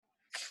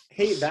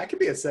Hey, that could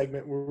be a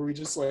segment where we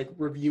just like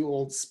review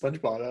old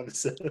SpongeBob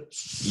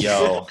episodes.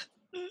 Yo,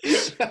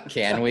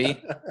 can we?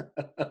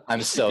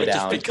 I'm so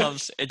down. It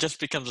just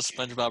becomes a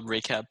SpongeBob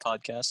recap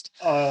podcast.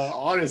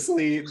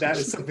 Honestly, that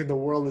is something the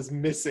world is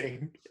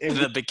missing.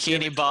 The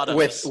Bikini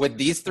Bottoms. With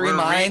these three We're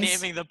minds,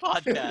 renaming the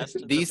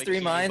podcast. these the three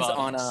Bikini minds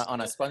Bottoms.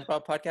 on a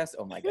SpongeBob podcast.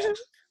 Oh my god.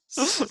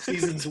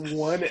 Seasons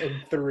 1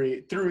 and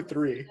 3 through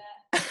 3.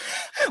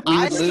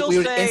 we still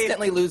would say-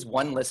 instantly lose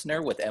one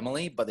listener with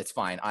Emily, but it's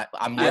fine.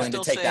 I'm willing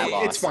to still take that say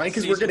loss. It's fine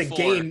because we're Season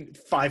gonna 4. gain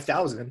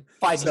 5,000.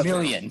 5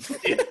 million.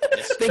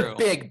 It's Think true.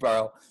 big,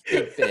 bro.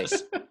 Think big.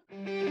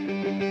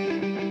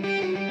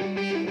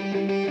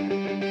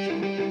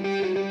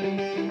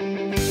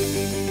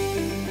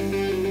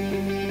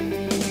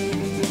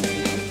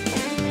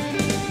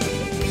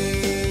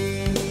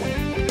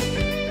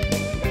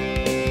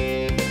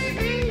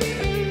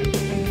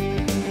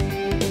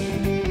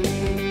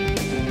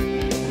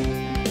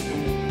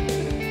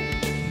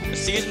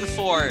 Season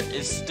 4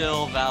 is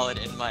still valid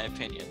in my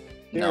opinion.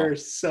 There No. are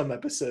some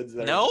episodes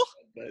that No? are,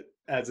 but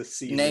as a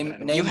season, I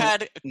don't- Name You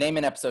had name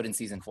an episode in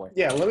season 4.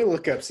 Yeah, let me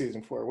look up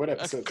season 4. What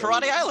episode?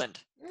 Karate Island.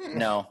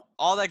 No,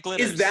 All that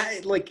glitters. Is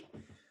that like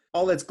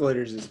all that's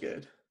glitters is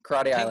good?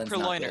 Karate Pink Island's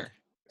not good. Purloiner?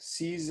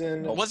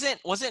 Season.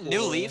 Wasn't New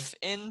 4. Leaf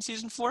in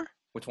season 4?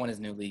 Which one is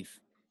New Leaf?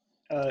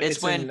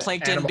 It's when an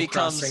Plankton Animal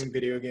becomes Crossing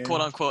video game.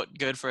 Quote unquote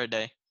good for a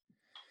day.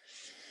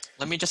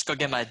 Let me just go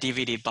get my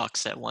DVD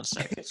box set 1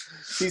 second.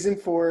 Season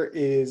 4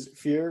 is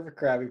Fear of a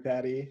Krabby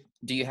Patty.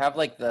 Do you have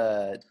like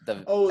the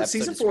Oh, episode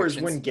season 4 is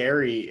when descriptions?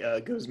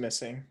 Gary goes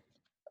missing.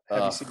 Have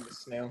you Ugh. seen the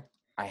snail?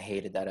 I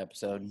hated that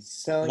episode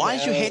Selling Why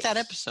did you hate out. that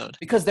episode?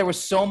 because there was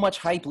so much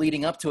hype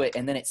leading up to it,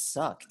 and then it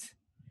sucked.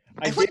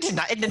 I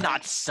It did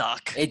not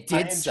suck. It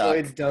I did suck.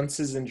 enjoyed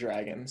Dunces and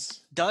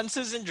Dragons.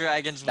 Dunces and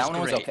Dragons was That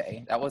one was great.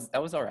 okay. That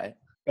was all right.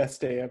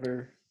 Best day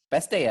ever.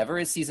 Best Day Ever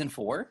is season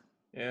 4.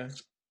 Yeah,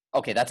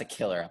 Okay, that's a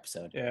killer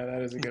episode. yeah,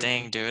 that is a good.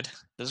 Dang, dude.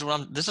 This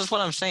is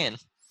what I'm saying.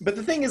 But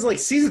the thing is, like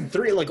season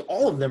 3, like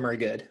all of them are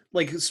good.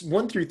 Like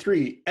 1 through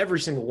 3, every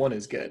single one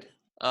is good.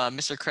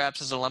 Mr.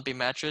 Krabs is a lumpy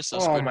mattress. So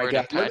Oh my Squidward god!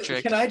 and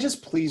Patrick. Can I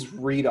just please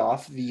read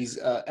off these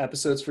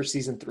episodes for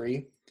season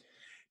 3?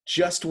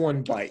 Just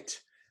one bite.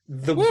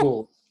 The Woo.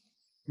 Bull,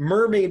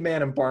 Mermaid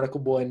Man and Barnacle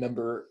Boy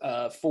number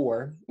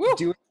 4. Woo.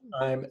 Doing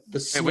Time.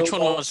 The Wait, which one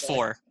Snowball was Effect.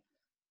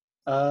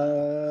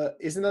 4?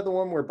 Isn't that the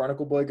one where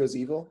Barnacle Boy goes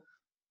evil?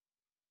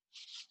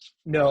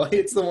 No,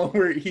 it's the one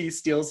where he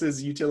steals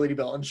his utility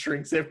belt and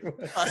shrinks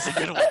everyone. That's a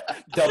good one.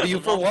 W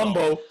for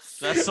Wumbo.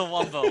 That's the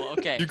Wumbo.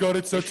 Okay. You got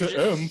it set You to should-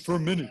 M for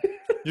minute.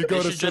 You We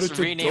got to should set it just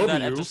to rename that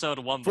W episode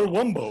for Wumbo.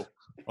 Wumbo.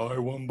 I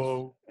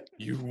Wumbo,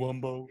 you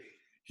Wumbo,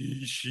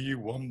 he, she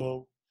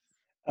Wumbo.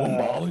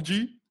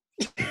 Wumbology?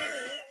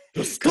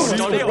 The study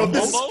Study of of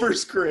This is Wumbo? Wumbo?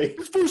 first grade.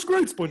 It's first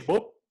grade,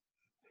 SpongeBob.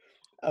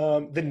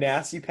 The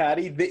Nasty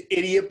Patty, the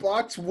Idiot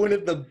Box, one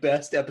of the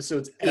best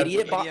episodes ever.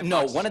 Idiot Box. Idiot No,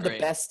 Box is one of the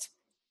great. best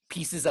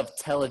pieces of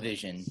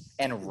television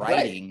and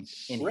writing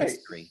in right.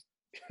 history.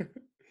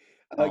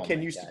 Oh Can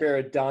my You God. Spare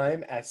a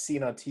Dime, as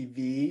seen on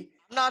TV?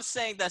 I'm not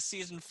saying that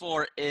season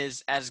 4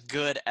 is as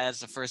good as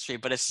the first 3,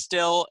 but it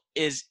still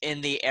is in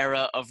the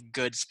era of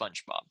good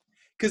SpongeBob.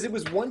 Because it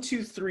was 1,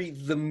 2, 3,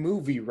 the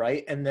movie,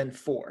 right? And then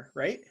 4,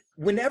 right?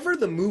 Whenever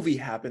the movie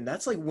happened,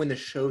 that's like when the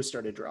show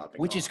started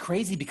dropping. Which is off.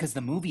 crazy because the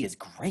movie is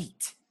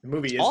great. The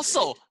movie is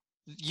Also,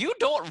 you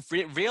don't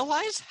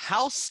realize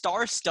how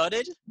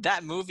star-studded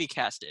that movie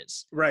cast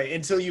is. right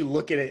until you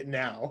look at it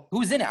now.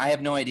 Who's in it? I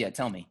have no idea.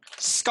 Tell me.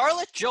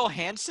 Scarlett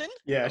Johansson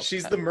Yeah,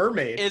 she's the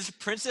mermaid. is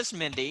Princess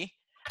Mindy.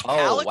 Oh,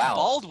 Alec wow. I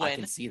Baldwin.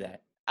 can see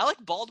that. Alec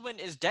Baldwin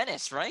is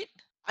Dennis, right?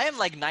 I am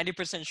like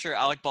 90% sure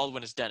Alec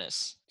Baldwin is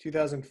Dennis.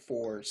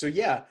 2004. So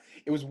yeah,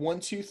 it was 1,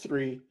 2,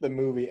 3, the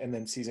movie, and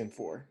then season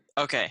 4.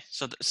 Okay,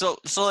 so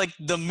like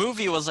the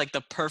movie was like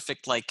the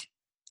perfect like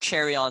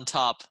cherry on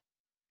top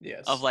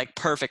Yes. of like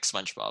perfect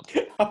SpongeBob.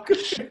 How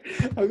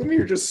come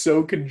you're just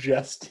so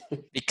congested?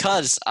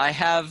 Because I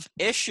have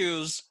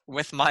issues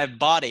with my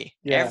body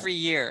Yeah. every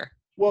year.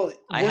 Well,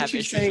 I weren't have you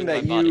issues saying with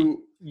that my body.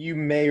 you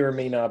may or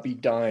may not be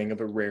dying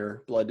of a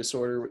rare blood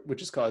disorder,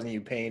 which is causing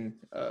you pain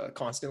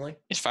constantly?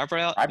 Is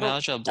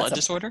fibromyalgia a blood that's a-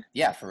 disorder?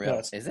 Yeah, for real. No,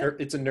 it's, Is it?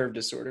 it's a nerve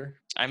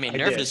disorder. I mean, I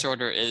nerve did.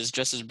 disorder is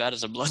just as bad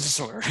as a blood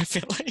disorder, I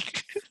feel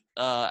like.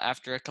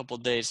 After a couple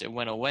days, it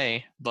went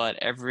away. But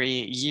every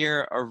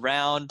year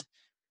around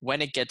when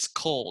it gets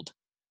cold,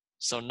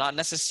 so not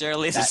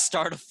necessarily the That-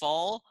 start of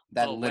fall,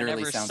 That but literally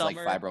whenever sounds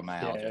summer, like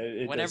fibromyalgia. it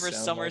does whenever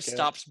sound summer like it.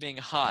 stops being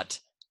hot,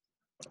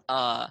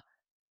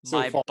 So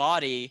my fall-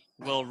 body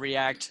will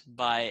react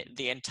by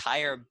the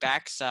entire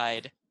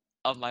backside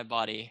of my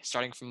body,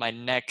 starting from my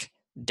neck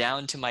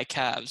down to my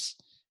calves,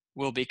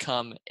 will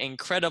become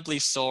incredibly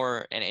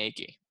sore and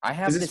achy. I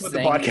have Is this this what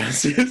thing. the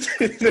podcast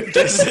is?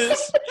 This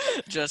is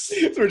just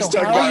We're just So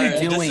talking how about are you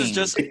it. doing? This is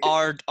just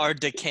our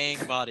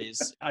decaying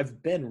bodies.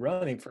 I've been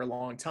running for a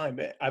long time,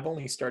 but I've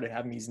only started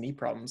having these knee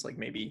problems like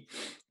maybe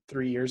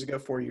 4 years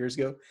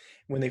ago.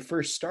 When they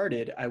first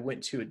started, I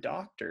went to a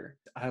doctor.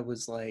 I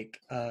was like,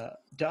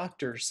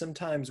 doctor,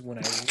 sometimes when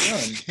I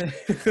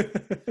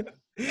run,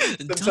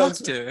 sometimes,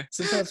 Doctor.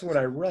 sometimes when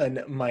I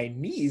run, my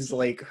knees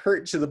like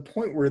hurt to the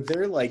point where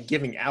they're like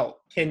giving out.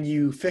 Can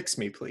you fix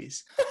me,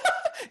 please?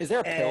 Is there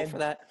a pill And for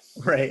that?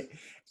 right.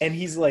 And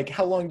he's like,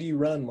 how long do you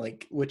run?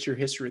 Like, what's your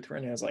history with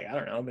running? I was like, I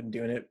don't know. I've been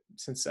doing it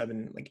since I've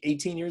been like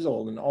 18 years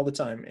old and all the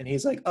time. And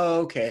he's like, oh,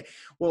 okay.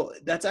 Well,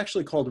 that's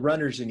actually called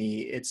runner's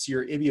knee. It's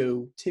your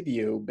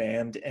iliotibial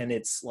band and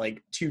it's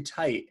like too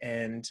tight.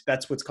 And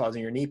that's what's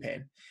causing your knee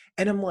pain.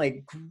 And I'm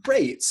like,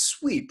 great,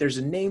 sweet. There's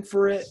a name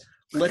for it.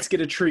 Let's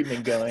get a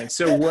treatment going.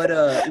 So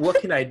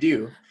what can I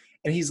do?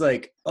 And he's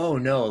like, oh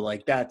no,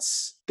 like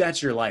that's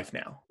your life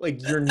now.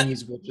 Like your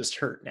knees will just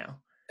hurt now.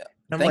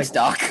 I'm Thanks, like,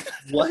 Doc.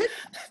 what?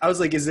 I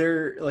was like, is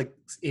there like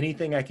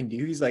anything I can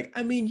do? He's like,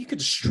 I mean, you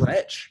could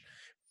stretch,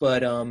 but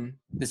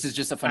This is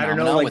just a I don't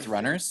know, phenomenon like- with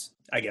runners.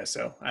 I guess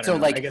so. I don't So know.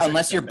 I like, guess I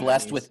unless just you're have bad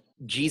blessed knees. with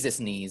Jesus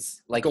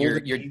knees, like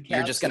Golden you're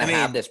kneecaps? just gonna I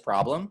have mean- this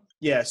problem.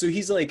 Yeah. So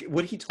he's like,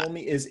 what he told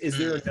me is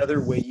there another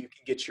way you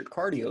can get your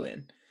cardio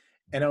in?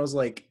 And I was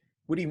like,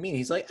 what do you mean?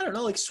 He's like, I don't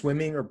know, like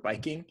swimming or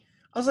biking.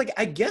 I was like,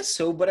 I guess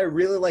so, but I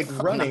really like I'm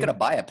not running. gonna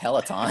buy a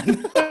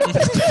Peloton.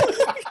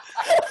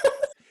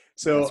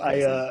 So That's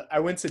crazy. I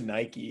went to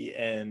Nike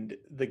and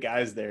the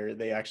guys there,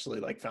 they actually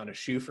like found a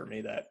shoe for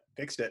me that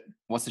fixed it.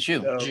 What's the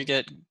shoe? So Did you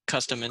get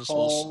custom insoles?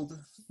 called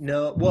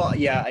no, well,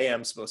 yeah, I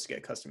am supposed to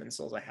get custom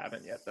insoles. I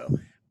haven't yet though.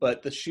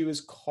 But the shoe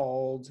is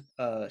called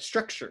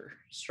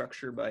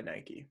Structure by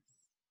Nike.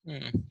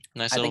 Nice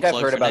I little think I've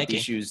plug heard for about Nike.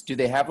 these shoes. Do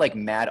they have like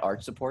mad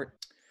arch support?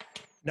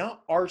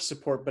 Not arch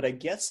support, but I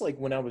guess like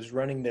when I was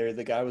running there,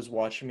 the guy was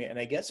watching me, and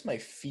I guess my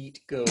feet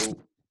go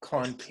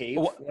concave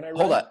when I run.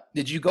 Hold up.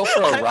 Did you go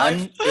for a run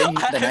in the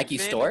I've Nike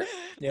been- store?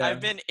 Yeah.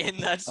 I've been in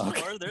that store.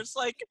 Okay. There's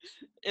like,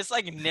 it's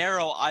like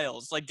narrow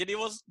aisles. Like,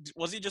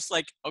 was he just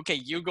like, okay,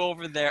 you go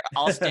over there,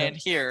 I'll stand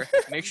here,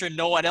 make sure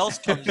no one else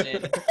comes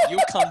in, you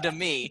come to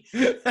me,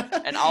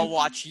 and I'll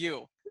watch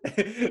you.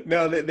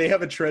 No, they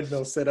have a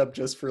treadmill set up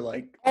just for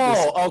like. this-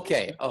 Oh,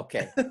 okay.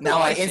 Now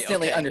Oh, I I see,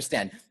 instantly okay.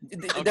 understand.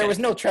 Okay. There was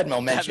no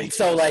treadmill mentioned. makes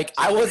So sense. like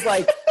I was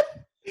like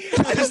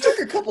I just took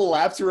a couple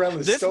laps around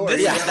the store.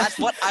 Yeah. That's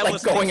what I like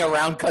was going thinking.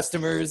 around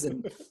customers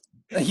and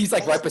he's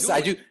like right Let's do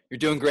beside it. you. You're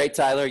doing great,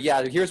 Tyler.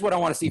 Yeah, here's what I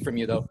want to see from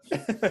you though.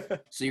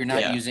 So you're not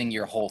Yeah. using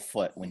your whole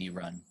foot when you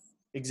run.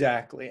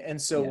 Exactly.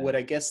 And so Yeah. what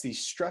I guess these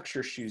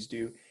structure shoes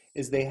do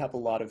is they have a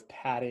lot of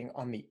padding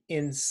on the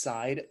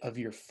inside of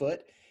your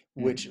foot,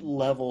 which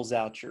levels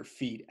out your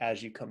feet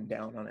as you come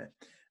down on it.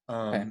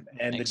 And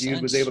Makes the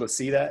dude was sense. able to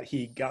see that.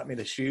 He got me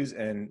the shoes,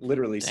 and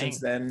literally since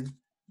Dang. then,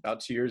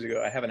 about 2 years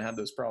ago, I haven't had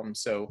those problems.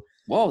 So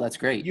Whoa, that's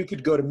great. you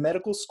could go to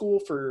medical school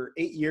for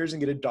 8 years and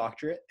get a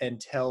doctorate and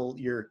tell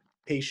your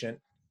patient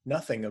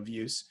nothing of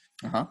use,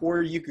 Uh-huh.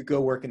 or you could go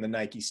work in the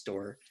Nike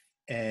store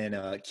and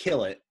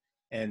kill it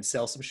and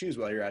sell some shoes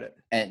while you're at it.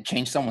 And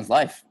change someone's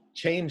life.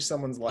 Change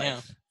someone's Yeah.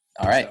 life.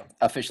 All right. So.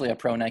 Officially a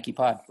pro Nike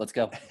pod. Let's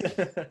go.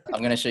 I'm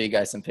going to show you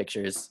guys some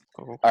pictures.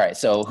 Cool. All right.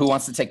 So who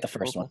wants to take the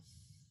first one?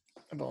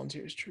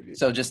 Volunteers tribute.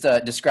 So just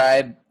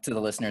describe to the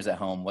listeners at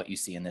home what you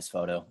see in this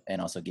photo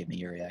and also give me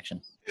your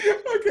reaction.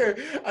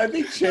 Okay, I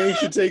think Chang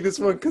should take this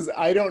one because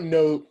I don't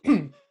know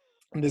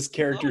this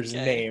character's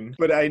Okay. name,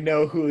 but I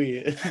know who he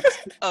is.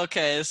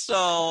 Okay,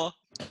 so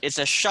it's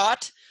a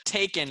shot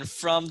taken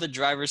from the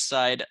driver's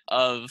side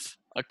of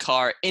a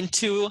car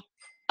into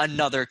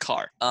another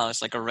car.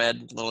 It's like a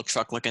red little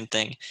truck-looking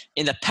thing.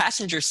 In the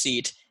passenger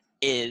seat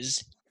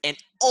is an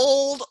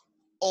old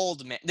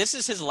man. This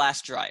is his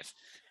last drive.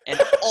 An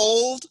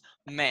old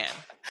man.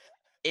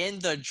 In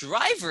the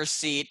driver's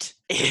seat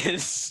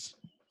is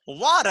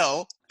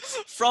Watto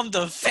from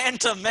the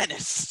Phantom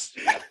Menace.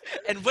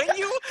 And when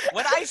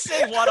I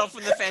say Watto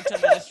from the Phantom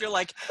Menace, you're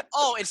like,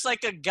 oh, it's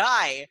like a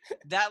guy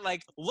that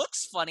like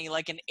looks funny,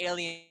 like an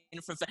alien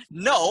from.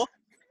 No,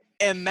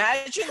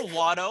 imagine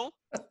Watto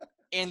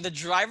in the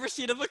driver's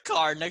seat of a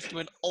car next to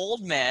an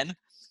old man.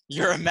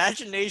 Your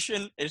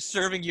imagination is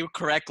serving you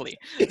correctly.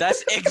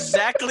 That's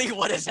exactly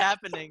what is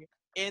happening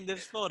in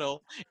this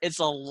photo. It's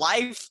a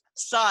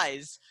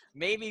life-size,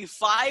 maybe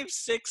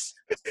 5'6",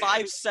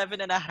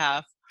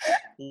 5'7.5"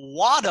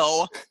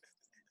 Watto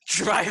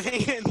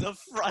driving in the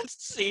front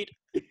seat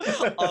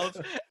of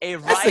a That's the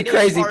Rite Aid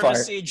crazy part.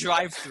 pharmacy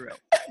drive-through.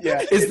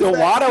 Yeah, Is the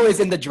Watto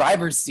is in the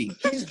driver's seat.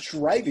 he's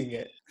driving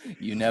it.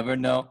 You never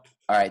know.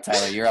 All right,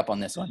 Tyler, you're up on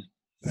this one.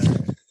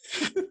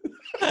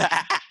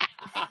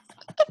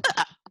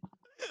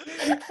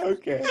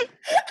 Okay.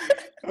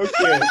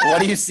 What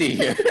do you see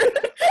here?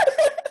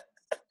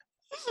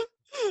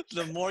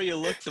 The more you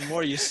look, the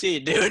more you see,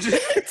 dude.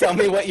 Tell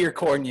me what your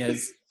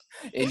corneas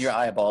in your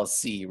eyeballs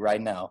see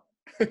right now.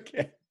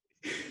 Okay.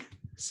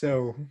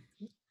 So,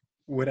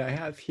 what I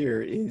have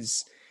here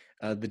is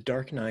the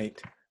Dark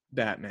Knight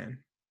Batman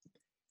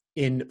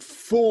in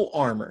full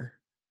armor.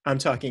 I'm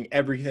talking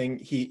everything.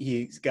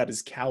 He's got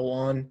his cowl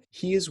on.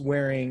 He is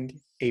wearing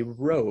a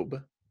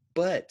robe,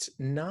 but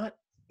not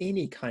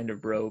any kind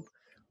of robe.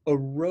 A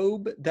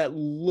robe that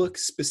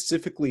looks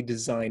specifically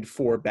designed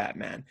for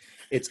Batman.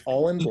 It's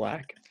all in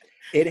black.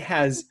 It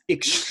has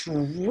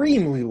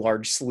extremely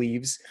large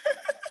sleeves,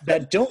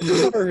 that don't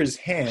cover his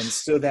hands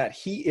so that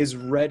he is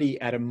ready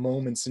at a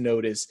moment's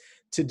notice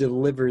to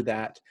deliver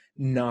that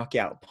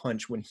knockout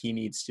punch when he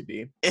needs to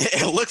be.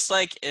 It looks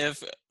like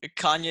if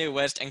Kanye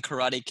West and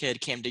Karate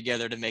Kid came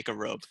together to make a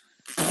robe.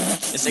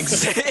 It's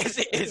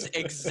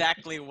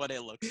exactly what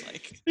it looks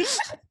like.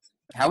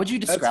 How would you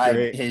That's describe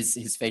great.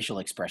 his facial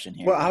expression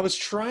here? Well, I was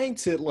trying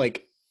to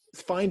like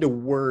find a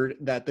word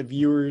that the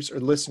viewers or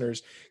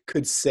listeners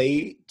could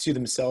say to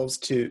themselves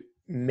to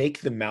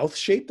make the mouth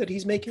shape that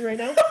he's making right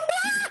now.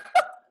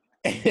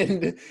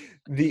 And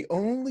the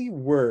only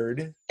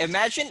word,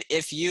 Imagine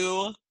if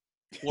you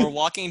were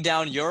walking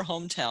down your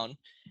hometown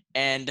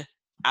and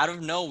out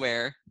of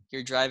nowhere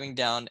you're driving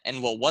down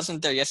and what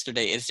wasn't there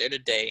yesterday is there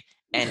today,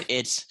 and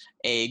it's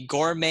a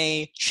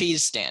gourmet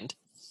cheese stand.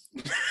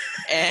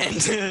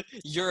 And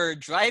you're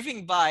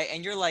driving by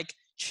and you're like,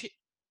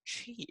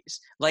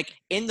 cheese. Like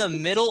in the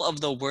middle of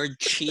the word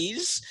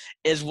cheese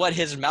is what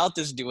his mouth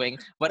is doing,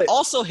 but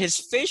also his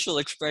facial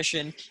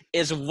expression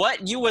is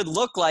what you would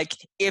look like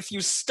if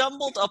you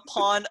stumbled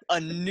upon a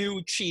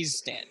new cheese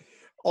stand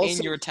also,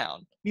 in your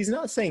town. he's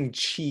not saying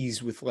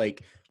cheese with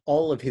like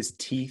all of his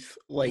teeth.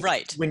 Like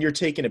Right. when you're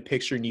taking a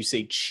picture and you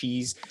say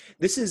cheese,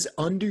 this is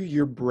under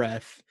your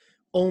breath,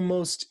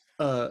 almost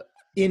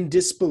in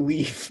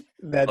disbelief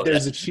that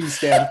there's a cheese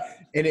stand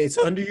and it's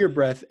under your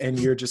breath and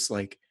you're just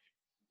like,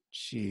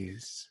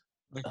 cheese.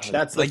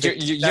 That's the Like thing-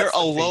 you're that's the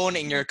alone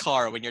thing. in your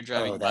car when you're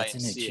driving Oh, by that's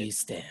and in a see cheese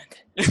stand.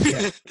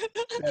 it.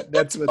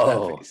 That's what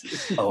Oh. that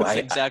face is. Oh, That's I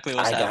exactly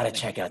what's gotta happening.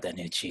 check out that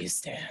new cheese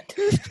stand.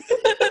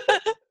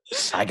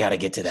 I gotta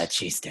get to that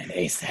cheese stand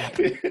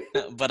ASAP.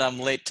 But I'm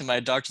late to my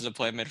doctor's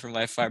appointment for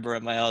my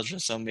fibromyalgia,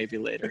 so maybe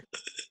later.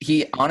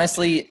 He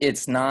honestly,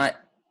 it's not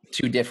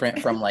too different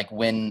from like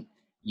when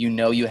you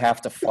know you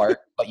have to fart,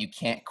 but you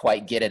can't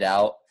quite get it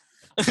out.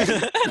 You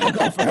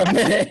go for a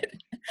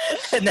minute,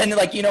 and then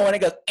like when it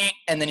goes,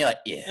 and then you're like,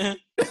 yeah.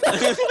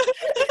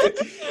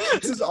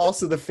 This is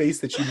also the face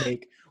that you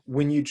make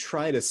when you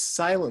try to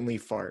silently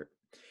fart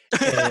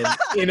and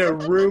in a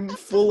room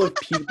full of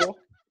people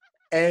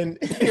and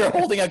You're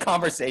holding a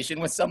conversation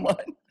with someone.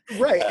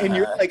 right, and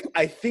you're like,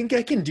 I think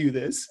I can do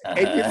this,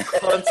 and you're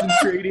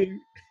concentrating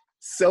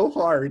so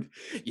hard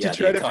Yeah, to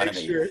try the to make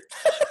economy. sure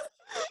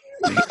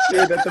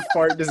that the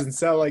fart doesn't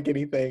sound like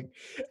anything,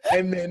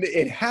 and then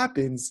it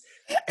happens,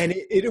 and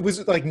it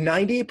was like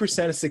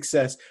 98% of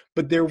success,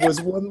 but there was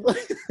one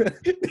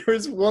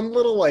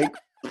little like,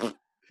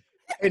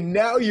 and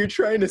now you're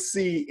trying to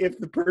see if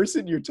the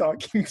person you're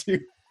talking to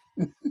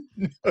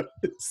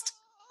noticed.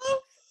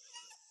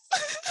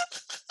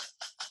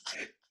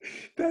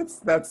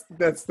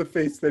 That's the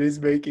face that he's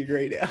making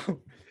right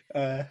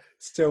now.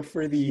 So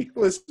for the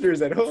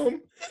listeners at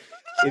home,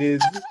 it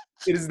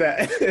is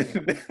that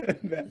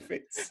that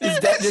face.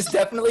 This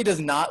definitely does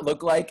not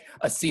look like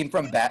a scene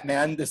from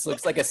Batman. This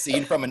looks like a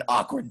scene from an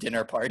awkward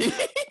dinner party.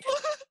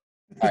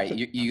 All right,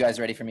 you guys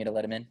ready for me to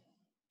let him in?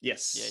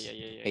 Yes. Yeah.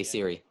 Hey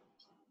Siri,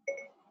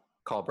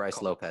 call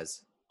Bryce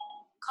Lopez.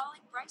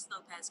 Calling Bryce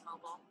Lopez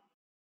Mobile.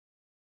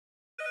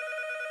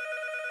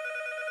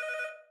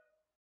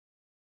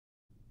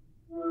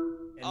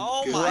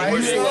 Oh Good. my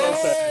Bryce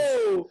goodness.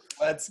 Lopez.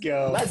 Let's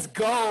go. Let's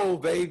go,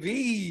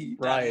 baby. That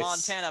Bryce.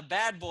 Montana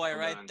bad boy Hold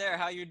right on. there.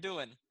 How you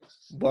doing?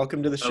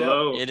 Welcome to the show.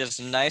 Hello. It is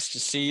nice to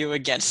see you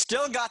again.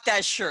 Still got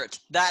that shirt.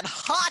 That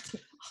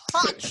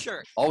hot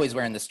shirt. Always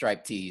wearing the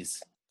striped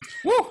tees.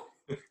 Woo!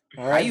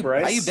 All right,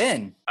 Bryce. How you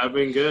been? I've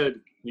been good.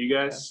 You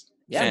guys?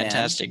 Yeah, man.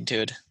 Fantastic,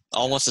 dude.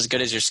 Almost as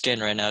good as your skin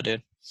right now,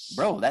 dude.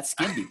 Bro, that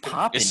skin be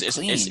popping It's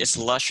clean. it's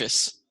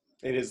luscious.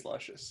 It is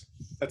luscious.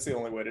 That's the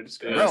only way to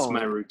describe That's Bro.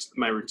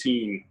 my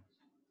routine.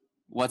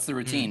 What's the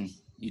routine?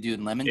 You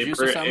doing lemon juice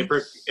or something?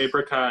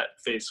 Apricot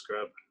face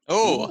scrub.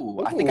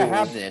 Oh, Ooh, I think I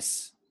have Ooh.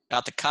 this.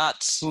 got the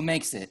cots. Who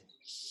makes it? it.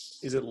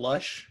 Is it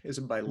Lush? Is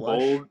it by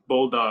Lush?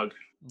 Bulldog.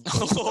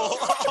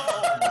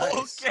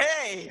 Nice.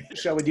 Okay.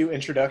 Shall we do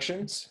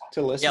introductions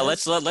to listeners? Yeah,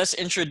 let's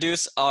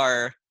introduce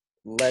our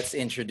Let's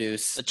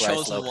introduce The Bryce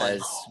chosen Lopez.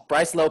 one.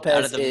 Bryce Lopez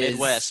out of the is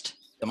Midwest.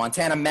 the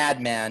Montana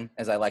Madman,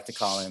 as I like to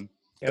call him.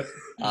 Yep.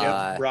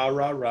 Uh, Rah,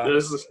 rah, rah.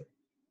 This is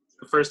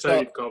the first time Well-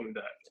 you've called me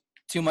that.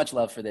 Too much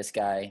love for this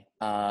guy.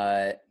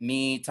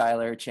 Me,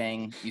 Tyler,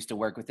 Chang used to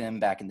work with him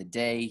back in the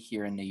day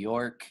here in New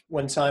York.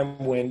 One time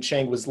when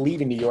Chang was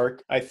leaving New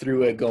York, I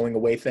threw a going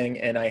away thing,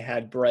 and I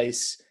had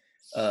Bryce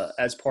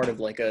as part of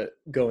like a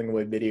going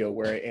away video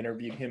where I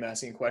interviewed him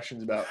asking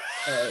questions about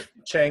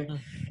Chang.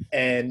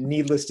 And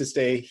needless to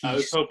say, he I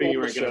was hoping you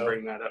stole weren't the going to show.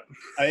 bring that up.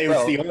 It was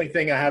Bro, the only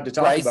thing I have to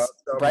talk Bryce, about.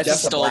 So I'm Bryce is a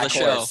Stole the black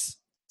show. horse.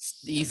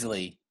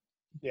 Easily,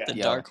 yeah, The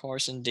Yo. dark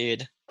horse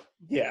indeed.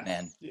 yeah.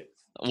 man.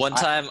 One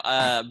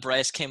time,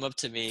 Bryce came up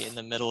to me in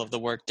the middle of the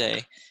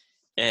workday,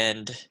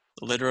 and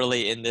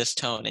literally in this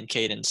tone and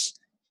cadence,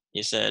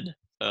 he said,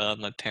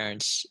 "My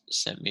parents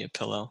sent me a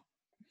pillow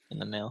in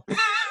the mail.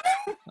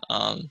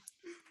 I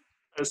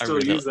still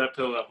really- use that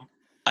pillow.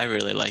 I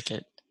really like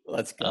it.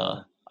 Let's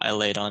go. I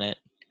laid on it,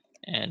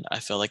 and I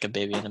feel like a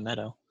baby in a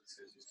meadow."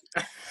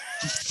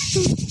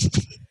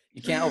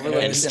 You can't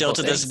overlook And the still simple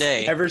to this things.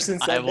 day, Ever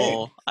since I that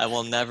day.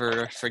 will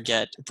never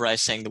forget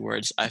Bryce saying the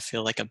words, "I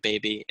feel like a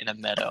baby in a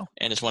meadow,"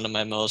 and it's one of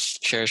my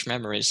most cherished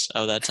memories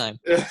of that time.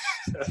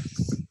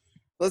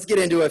 Let's get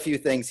into a few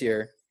things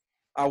here.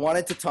 I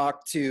wanted to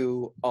talk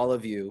to all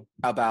of you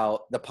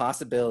about the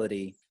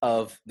possibility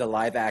of the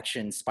live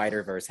action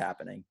Spider-Verse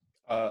happening.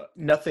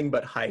 Nothing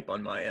but hype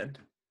on my end.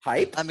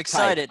 Hype? I'm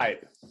excited.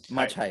 Hype.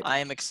 Much hype. I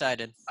am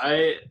excited.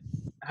 I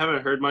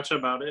haven't heard much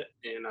about it,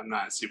 and I'm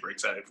not super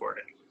excited for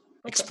it.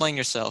 Explain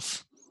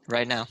yourself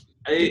right now.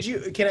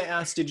 Can I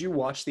ask, did you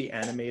watch the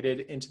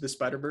animated Into the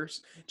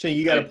Spider-Verse? Jay,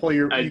 you gotta pull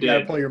your I gotta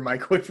did. pull your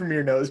mic away from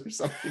your nose or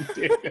something,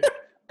 dude.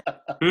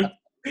 Hmm?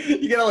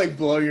 You gotta like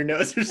blow your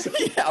nose or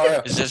something.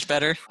 Yeah, Is this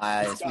better?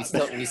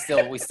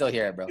 we still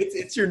hear it, bro.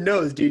 It's your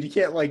nose, dude. You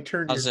can't like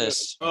turn How's your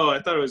this? Oh, I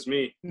thought it was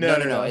me.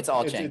 No, it's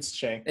all Chang. It's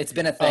Chang. It's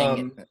been a thing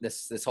Um,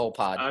 this whole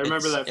pod. I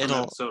remember that from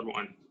it'll- episode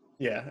 1.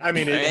 Yeah, I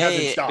mean it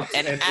hasn't Hey, stopped.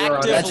 an and we're on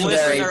active episode-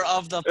 Legendary. listener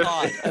of the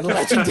pod. A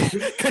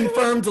legend,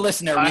 confirmed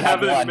listener. We I have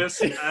one. haven't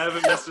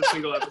missed a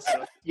single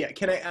episode. Yeah,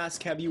 can I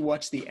ask, have you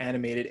watched the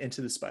animated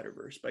Into the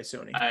Spider-Verse by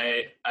Sony?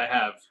 I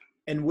have.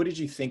 And what did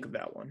you think of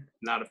that one?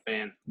 Not a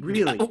fan.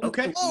 Really?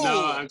 Okay. Oh,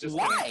 No, I'm just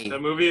why? kidding. The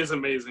movie is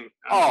amazing.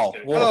 Oh, just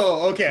kidding. well,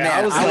 Oh, okay.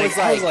 Man,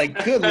 I was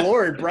like, good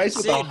lord, Bryce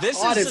with See, the this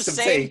is hottest the of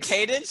same takes.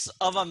 cadence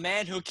of a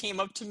man who came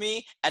up to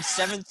me at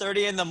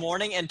 7:30 in the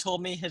morning and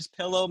told me his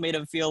pillow made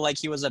him feel like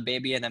he was a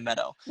baby in a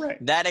meadow.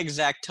 Right. That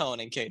exact tone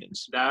and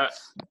cadence. That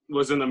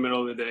was in the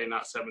middle of the day,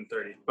 not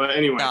 7:30. But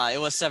anyway, Nah, it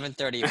was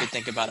 7:30 if you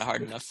think about it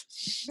hard enough.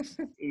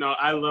 no,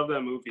 I love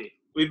that movie.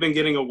 We've been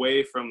getting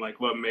away from like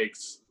what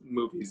makes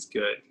movies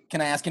good. Can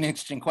I ask an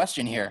interesting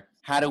question here?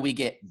 How do we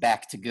get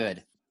back to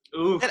good?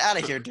 Ooh, Get out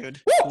of here,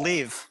 dude.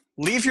 Leave.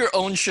 Leave your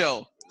own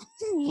show.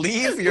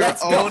 Leave your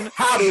Let's own go.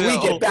 How do we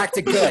show. get back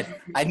to good?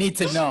 I need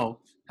to know.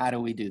 How do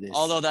we do this?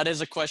 Although that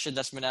is a question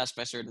that's been asked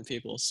by certain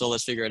people, so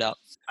let's figure it out.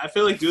 I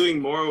feel like doing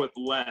more with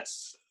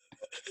less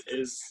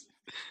is.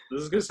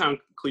 This is gonna sound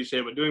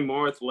cliche, but doing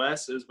more with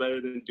less is better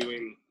than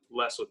doing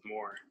less with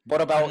more. What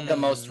about the Mm.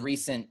 most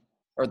recent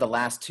or the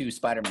last two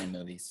Spider-Man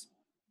movies?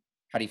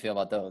 How do you feel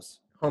about those?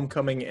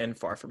 Homecoming and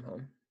Far From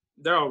Home.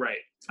 They're all right.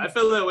 I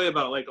feel that way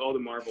about like all the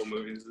Marvel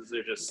movies. Is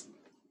they're just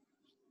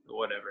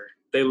whatever.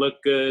 They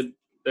look good.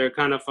 They're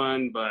kind of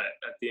fun, but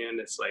at the end,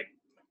 it's like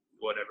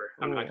whatever.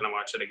 I'm not gonna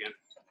watch it again.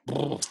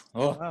 Oh.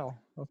 Wow.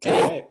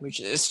 Okay.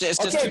 It's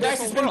just Okay, two Bryce,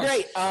 it's different been worlds.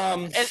 great.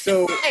 And,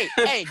 So-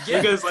 hey,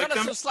 give guys like us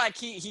them? some slack.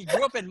 He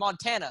grew up in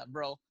Montana,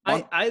 bro.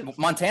 I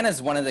Montana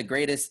is one of the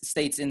greatest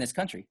states in this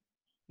country.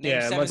 Name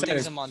Yeah, 7 Montana's-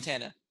 things in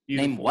Montana.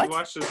 Name You what?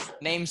 watch this?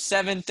 Name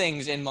 7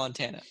 things in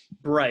Montana.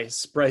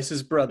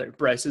 Bryce's brother,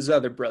 Bryce's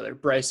other brother,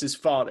 Bryce's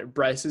father,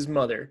 Bryce's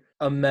mother,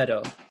 a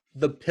meadow,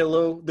 the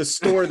pillow, the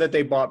store that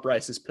they bought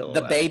Bryce's pillow.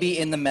 The at. baby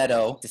in the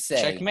meadow to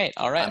say, Checkmate.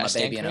 All right, I'm I a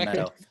stand baby in a corrected.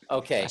 meadow.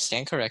 Okay. I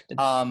stand corrected.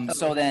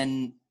 So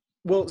then,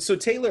 Well, so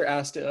Taylor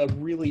asked a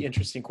really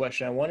interesting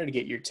question. I wanted to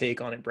get your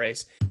take on it,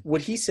 Bryce.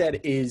 What he said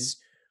is,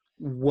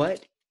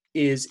 what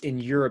is, in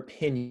your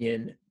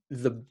opinion,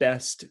 the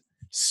best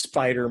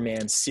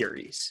Spider-Man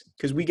series?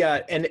 Because we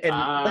got and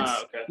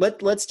Okay.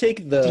 let's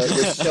take the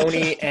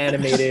Sony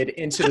animated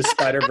Into the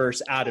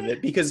Spider-Verse out of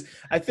it, because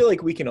I feel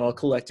like we can all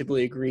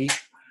collectively agree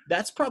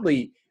that's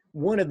probably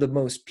one of the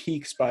most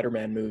peak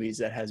Spider-Man movies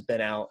that has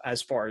been out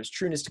as far as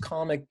trueness to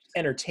comic,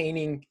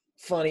 entertaining,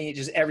 funny,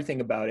 just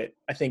everything about it.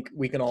 I think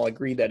we can all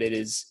agree that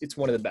it's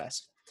one of the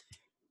best.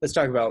 Let's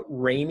talk about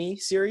Raimi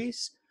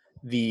series,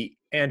 the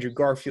Andrew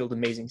Garfield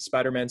Amazing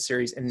Spider-Man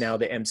series, and now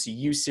the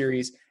MCU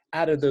series.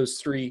 Out of those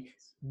three,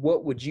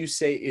 what would you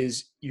say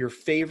is your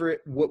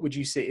favorite? What would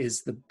you say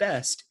is the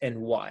best,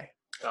 and why?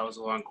 That was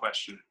a long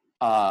question.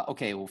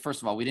 okay, well,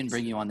 first of all, we didn't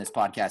bring you on this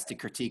podcast to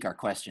critique our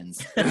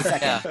questions.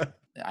 Second,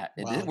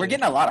 Yeah. we're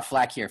getting a lot of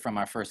flack here from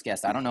our first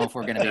guest. I don't know if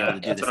we're going to be able to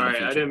do this in the Sorry,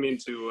 future. I didn't mean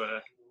to.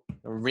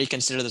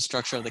 Reconsider the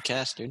structure of the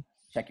cast, dude.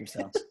 Check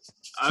yourself.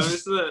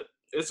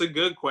 It's a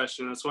good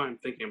question. That's why I'm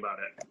thinking about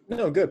it.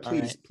 No, good. All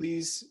Please, right.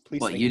 please.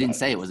 Well, think you didn't about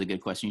say it was a good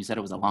question. You said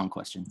it was a long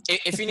question.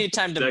 If you need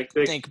time to Like,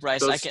 think,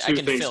 Bryce, Those I two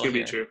can things fill could be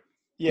here. true.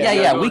 Yeah,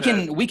 yeah, go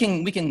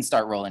we can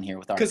start rolling here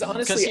with our. Because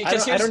opinions. honestly,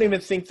 Because I don't here's-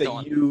 even think Go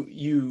on.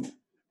 that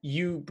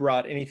you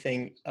brought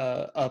anything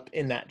up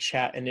in that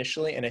chat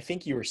initially, and I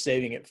think you were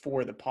saving it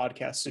for the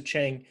podcast. So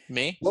Chang,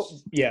 Me? what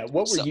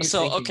were you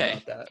So, thinking okay.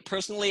 about that?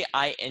 Personally,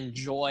 I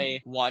enjoy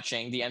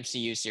watching the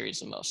MCU series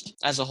the most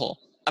as a whole.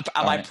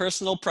 My Alright.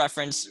 personal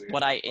preference,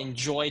 what I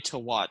enjoy to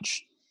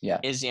watch, Yeah.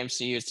 is the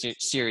MCU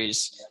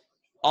series.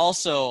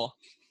 Also,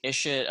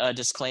 a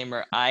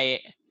disclaimer: I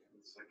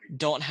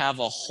don't have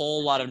a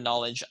whole lot of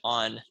knowledge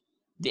on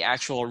the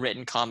actual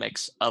written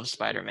comics of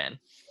Spider-Man.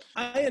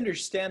 I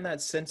understand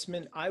that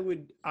sentiment. I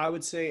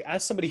would say,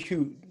 as somebody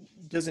who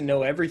doesn't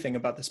know everything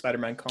about the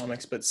Spider-Man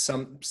comics, but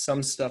some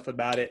stuff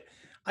about it,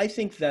 I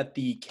think that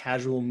the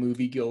casual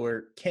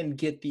moviegoer can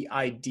get the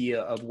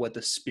idea of what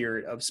the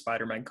spirit of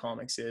Spider-Man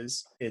comics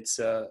is. It's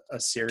a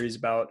series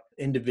about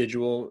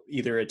individual,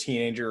 either a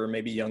teenager or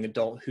maybe young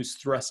adult, who's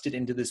thrusted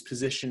into this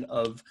position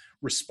of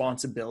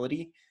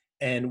responsibility.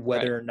 and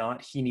whether or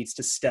not he needs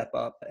to step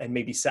up and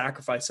maybe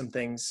sacrifice some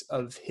things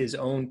of his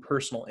own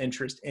personal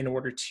interest in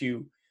order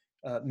to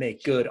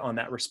make good on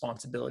that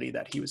responsibility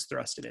that he was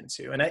thrusted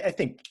into. And I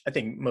think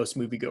most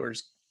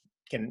moviegoers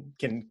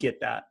can get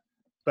that,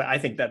 but I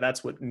think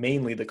that's what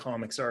mainly the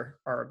comics are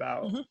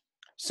about. Mm-hmm.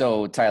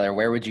 So Tyler,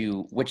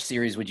 which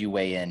series would you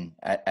weigh in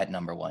at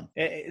number one?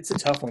 It's a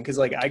tough one because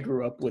like I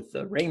grew up with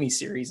the Raimi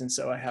series, and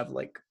so I have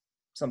like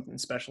something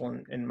special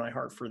in my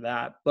heart for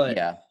that. But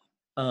yeah.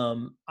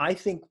 I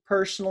think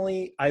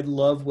personally, I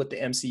love what the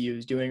MCU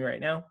is doing right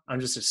now. I'm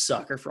just a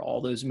sucker for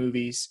all those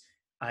movies.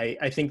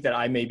 I think that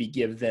I maybe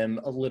give them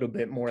a little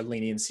bit more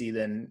leniency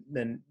than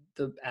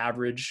the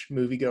average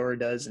moviegoer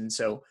does. And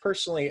so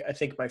personally, I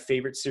think my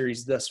favorite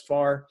series thus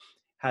far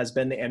has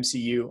been the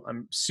MCU.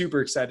 I'm super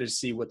excited to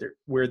see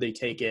where they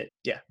take it.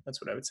 Yeah,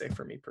 that's what I would say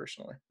for me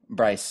personally.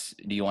 Bryce,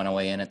 do you want to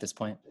weigh in at this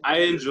point? I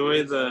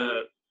enjoy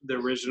the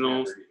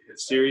original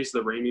series, the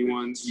Raimi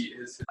ones.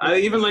 I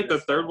even like the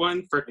third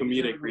one for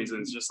comedic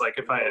reasons, just like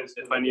if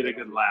I need a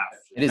good laugh.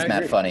 It is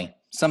mad funny.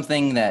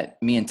 Something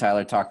that me and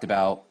Tyler talked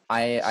about,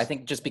 I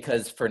think just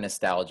because for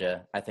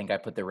nostalgia, I think I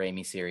put the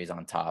Raimi series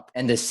on top.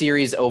 And the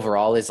series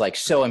overall is like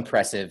so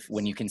impressive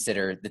when you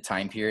consider the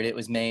time period it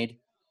was made.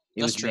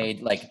 It was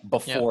made like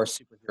before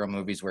superhero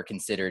movies were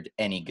considered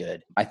any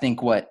good. I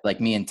think what like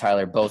me and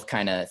Tyler both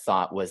kind of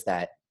thought was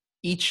that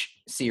each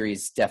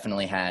series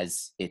definitely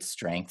has its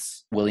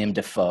strengths. William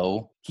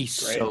Dafoe, he's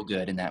so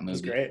good in that movie.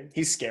 He's great.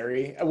 He's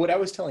scary. What I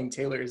was telling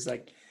Taylor is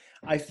like,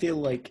 I feel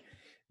like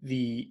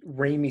the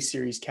Raimi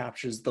series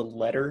captures the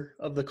letter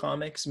of the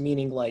comics,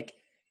 meaning like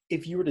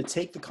if you were to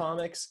take the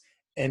comics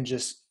and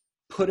just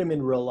put them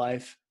in real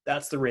life,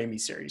 that's the Raimi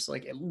series.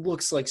 Like it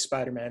looks like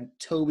Spider-Man.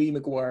 Tobey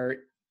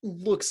Maguire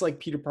looks like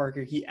Peter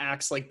Parker. He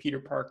acts like Peter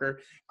Parker.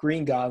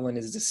 Green Goblin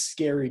is a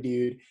scary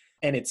dude.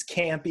 And it's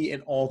campy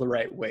in all the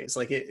right ways.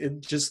 Like it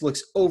just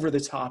looks over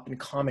the top and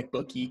comic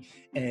booky,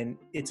 and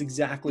it's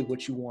exactly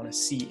what you want to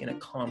see in a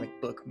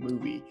comic book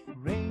movie.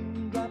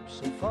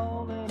 Raindrops are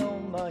falling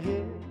on my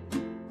head,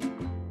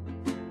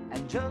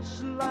 and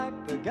just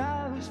like the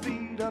guy whose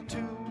feet are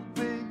too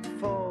big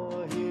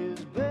for his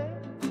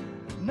bed,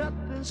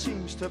 nothing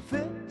seems to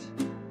fit.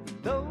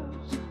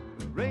 Those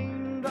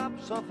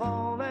raindrops are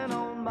falling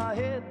on my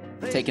head.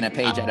 Taking a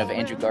page out of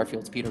Andrew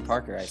Garfield's Peter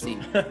Parker, I see.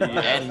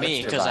 And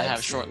me, because I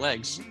have short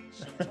legs.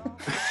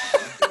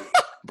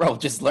 Bro,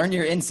 just learn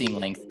your inseam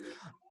length.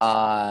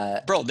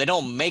 Bro, they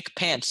don't make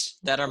pants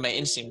that are my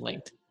inseam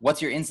length.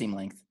 What's your inseam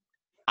length?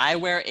 I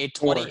wear a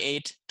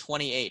 28.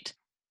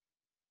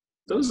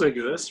 Those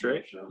exist,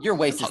 right? Your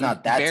waist is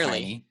not that Barely.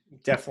 tiny.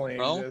 Definitely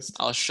Bro, exist.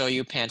 I'll show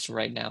you pants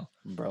right now.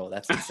 Bro,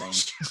 that's insane.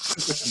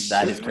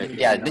 That is crazy.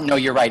 Yeah, no,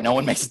 you're right. No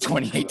one makes a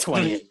 28.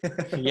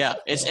 Yeah,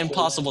 it's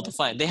impossible to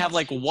find. They have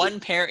like one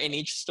pair in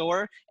each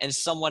store, and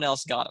someone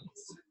else got them.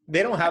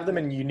 They don't have them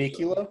in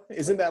Uniqlo?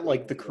 Isn't that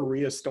like the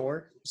Korea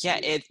store? Yeah,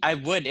 I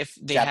would if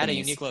they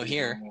Japanese. had a Uniqlo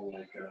here.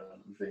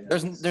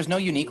 There's no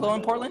Uniqlo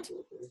in Portland?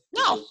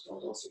 No,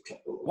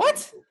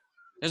 What?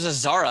 there's a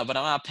Zara, but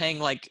I'm not paying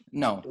like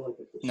No,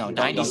 don't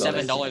go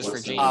 $97 there. for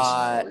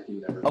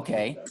jeans.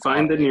 Okay.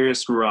 Find the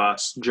nearest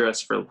Ross,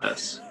 dress for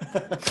less.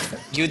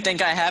 You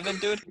think I haven't,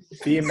 dude?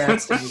 Be a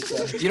master.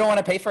 Nico. You don't want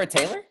to pay for a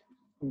tailor?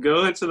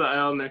 Go into the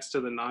aisle next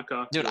to the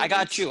knockoff. Dude, I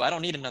got you. I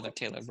don't need another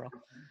tailor, bro.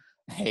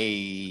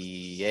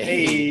 Hey.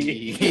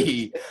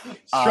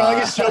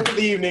 Strongest joke of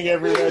the evening,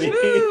 everybody.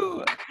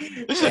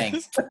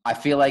 Thanks. I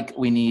feel like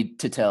we need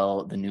to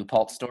tell the New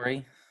Palt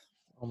story.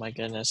 Oh my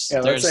goodness.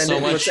 Yeah, There's so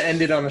much. let's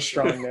end it on a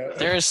strong note.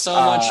 There is so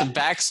much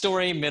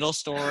backstory, middle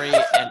story,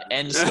 and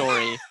end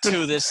story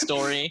to this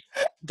story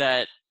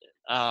that,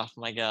 oh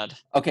my god.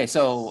 Okay,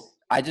 so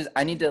I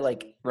need to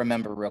like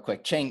remember real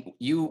quick. Chang,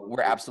 you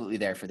were absolutely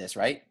there for this,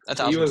 right?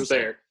 1,000%. He was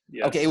there.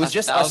 Yes. Okay, it was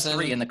just us 1,000.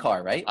 three in the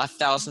car, right?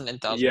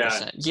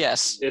 1,000%.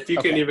 Yes. If you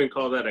can even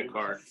call that a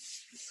car.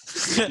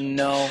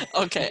 No.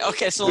 Okay.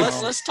 So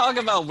let's talk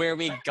about where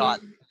we got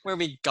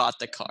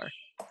the car.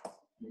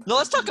 No,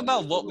 let's talk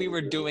about what we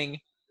were doing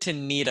to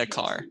need a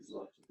car.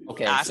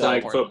 Okay, After so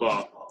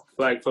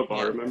Flag football,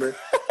 Yeah. remember?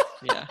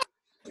 Yeah.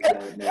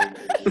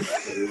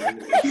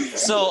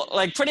 So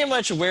like pretty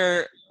much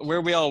where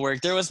we all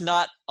work, there was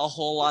not a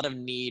whole lot of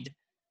need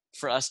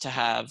for us to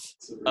have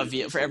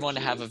for everyone to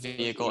have a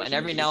vehicle, and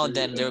every now and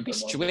then there would be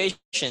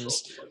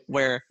situations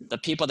where the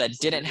people that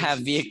didn't have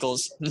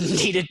vehicles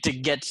needed to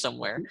get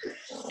somewhere,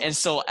 and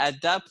so at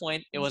that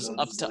point it was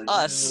up to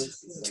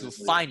us to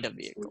find a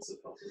vehicle.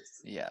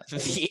 yeah.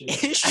 The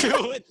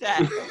issue with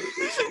that,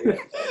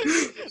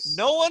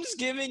 no one's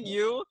giving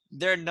you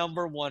their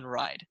number one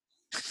ride.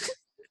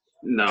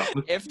 No.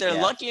 If they're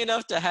Yeah. lucky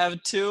enough to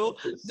have two,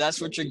 that's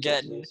what you're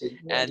getting,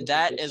 and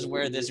that is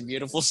where this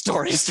beautiful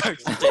story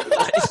starts to take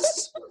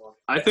place.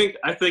 I think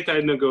I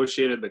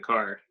negotiated the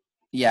car.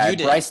 Yeah, You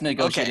did. Bryce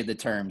negotiated Okay. the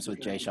terms with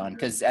Jay Sean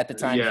because at the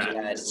time he Yeah.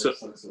 had So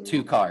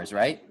 2 cars,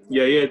 right?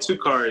 yeah, two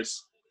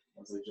cars.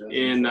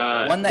 And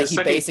One the that he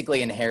second,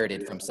 basically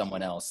inherited from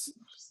someone else.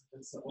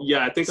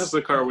 Yeah, I think that's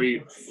the car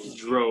we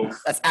drove.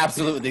 That's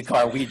absolutely the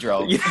car we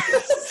drove.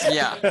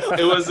 Yeah.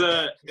 It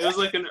was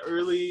like an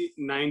early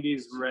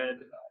 '90s red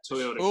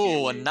Toyota.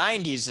 Ooh, a Camry.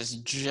 90s is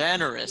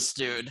generous,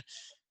 dude.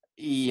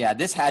 Yeah,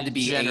 this had to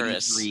be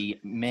Generous. 83,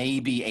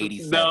 maybe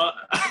 87. No,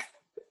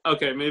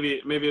 okay,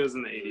 maybe it was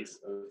in the '80s.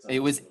 It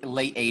was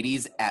late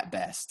 80s at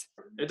best.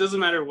 It doesn't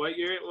matter what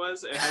year it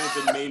was. It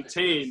hadn't been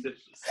maintained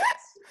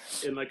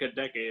in like a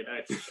decade.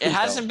 I think. It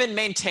hasn't been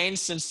maintained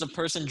since the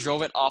person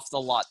drove it off the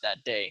lot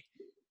that day.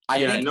 I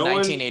Yeah, think no one-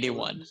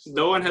 1981.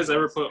 No one has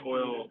ever put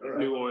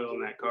new oil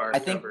in that car. I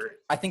think ever.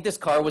 I think this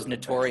car was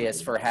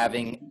notorious for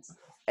having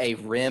a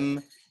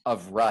rim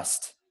of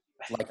rust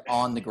like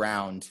on the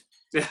ground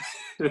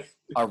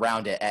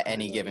around it at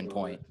any given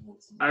point.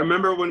 I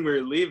remember when we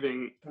were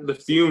leaving, the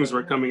fumes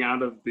were coming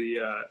out of the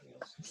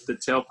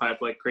tailpipe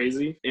like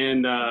crazy,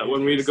 and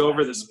when we'd go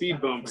over the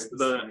speed bumps,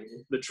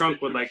 the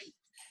trunk would like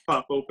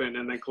pop open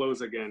and then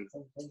close again.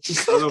 I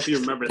don't know if you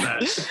remember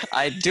that.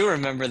 I do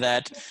remember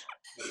that.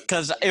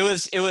 Because it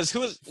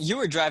was you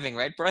were driving,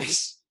 right,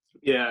 Bryce?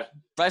 Yeah.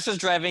 Bryce was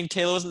driving,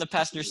 Taylor was in the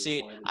passenger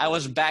seat, I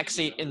was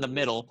backseat in the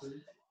middle.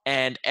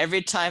 And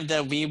every time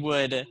that we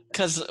would,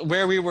 because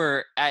where we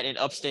were at in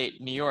upstate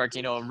New York,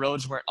 you know,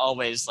 roads weren't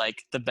always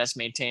like the best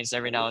maintained. So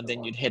every now and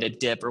then you'd hit a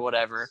dip or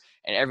whatever.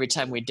 And every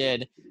time we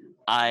did,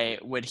 I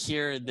would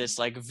hear this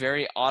like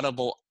very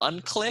audible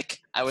unclick.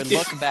 I would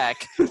look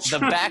back. The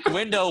back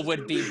window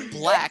would be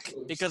black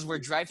because we're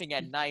driving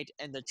at night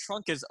and the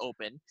trunk is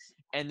open.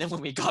 And then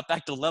when we got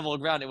back to level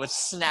ground, it would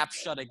snap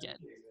shut again.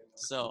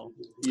 So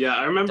Yeah,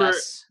 I remember.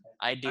 that's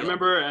ideal. I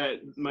remember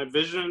my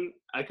vision.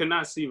 I could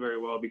not see very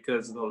well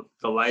because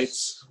the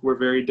lights were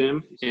very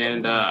dim,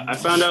 and I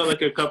found out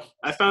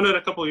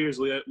a couple of years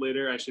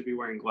later I should be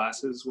wearing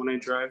glasses when I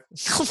drive.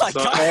 Oh my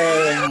So- god.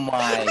 Oh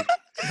my!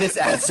 This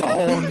adds a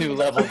whole new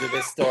level to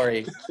this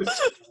story.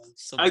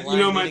 So My blind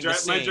leading to my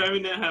seeing.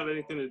 driving didn't have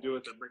anything to do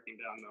with it breaking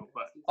down though.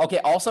 But Okay.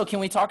 Also, can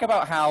we talk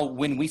about how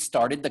when we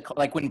started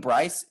when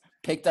Bryce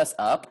picked us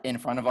up in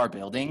front of our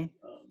building,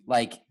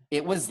 like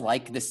it was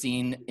like the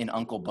scene in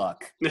Uncle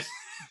Buck.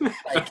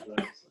 Like,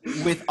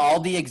 with all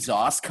the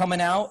exhaust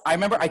coming out. I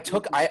remember I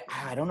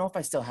don't know if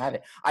I still have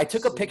it. I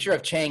took a picture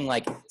of Chang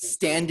like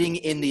standing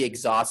in the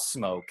exhaust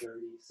smoke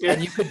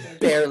and you could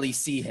barely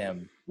see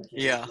him.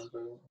 Yeah.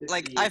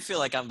 Like, I feel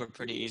like I'm a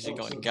pretty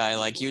easygoing guy.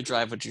 Like, you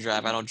drive what you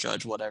drive. I don't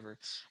judge, whatever.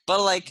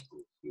 But, like,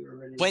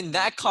 when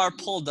that car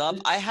pulled up,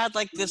 I had,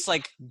 like, this,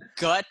 like,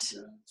 gut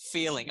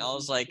feeling. I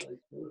was like,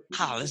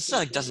 wow, this,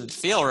 like, doesn't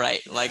feel right.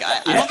 Like,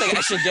 I don't think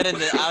I should get in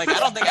this. I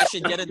don't think I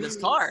should get in this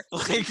car.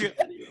 Like,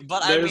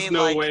 but there's I mean,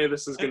 no like, way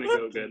this is gonna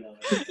go good.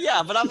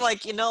 yeah, but I'm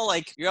like, you know,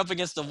 like, you're up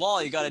against the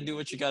wall. You got to do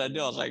what you got to do.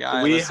 I was like, all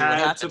right, We let's see what had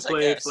to happens, I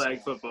play guess.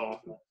 flag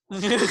football.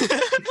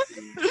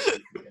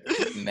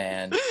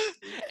 Man.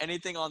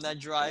 Anything on that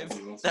drive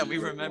that we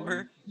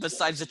remember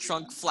besides the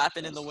trunk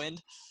flapping in the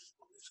wind?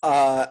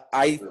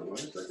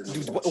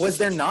 Was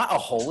there not a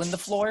hole in the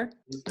floor?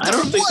 I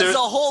don't think There there was a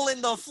hole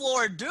in the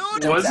floor, dude.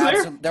 was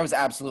there. There was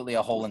absolutely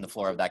a hole in the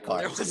floor of that car.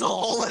 There was a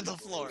hole in the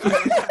floor. I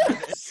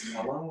remember this.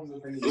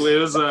 It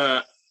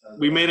was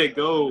we made it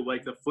go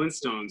like the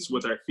Flintstones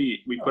with our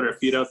feet. We put our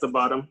feet out the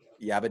bottom.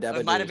 Yabba dabba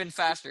It might have doo. been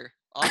faster,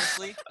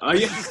 honestly. Oh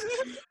yeah.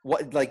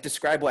 What, like,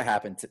 describe what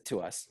happened to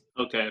us.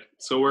 Okay,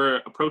 so we're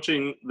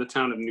approaching the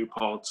town of New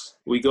Paltz.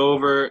 We go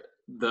over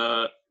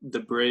the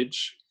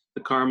bridge,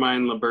 the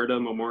Carmine Liberta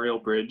Memorial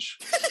Bridge,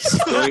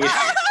 going,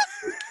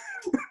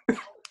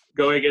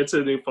 going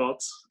into New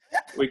Paltz.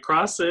 We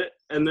cross it,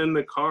 and then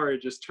the car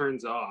just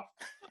turns off.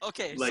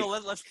 Okay, Like- so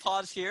let's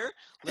pause here.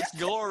 Let's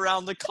go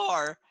around the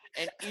car,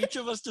 and each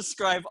of us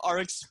describe our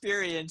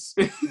experience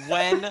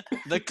when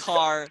the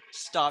car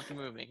stopped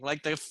moving.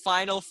 Like the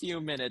final few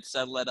minutes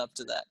that led up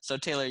to that. So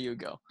Taylor, you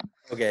go.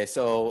 Okay,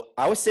 so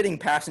I was sitting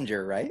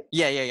passenger, right?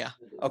 Yeah.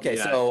 Okay,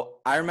 Yeah. so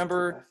I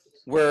remember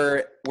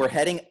we're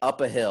heading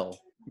up a hill.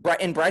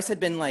 And Bryce had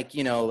been like,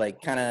 you know,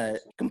 like kind of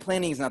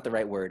complaining is not the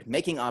right word,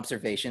 making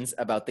observations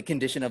about the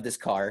condition of this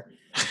car.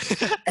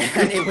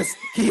 And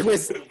he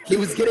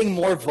was getting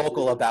more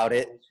vocal about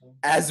it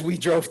as we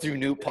drove through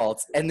New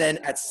Paltz. And then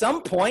at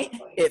some point,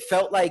 it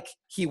felt like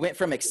he went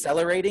from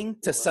accelerating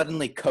to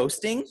suddenly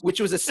coasting, which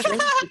was a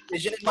strange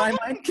decision in my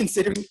mind,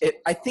 considering it.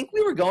 I think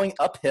we were going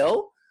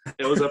uphill.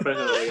 It was up a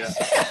hill, yeah.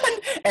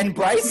 And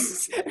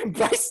Bryce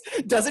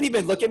doesn't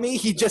even look at me.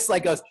 He just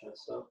like goes,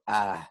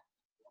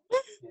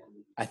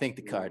 I think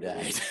the car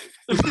died.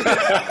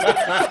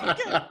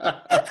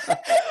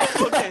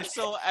 Okay,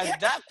 so at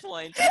that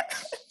point,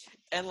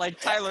 and like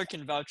Tyler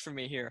can vouch for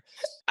me here,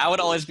 I would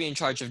always be in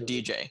charge of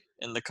DJ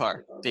in the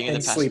car, being in the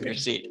And passenger sleeping.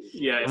 seat.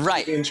 Yeah.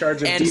 Right. In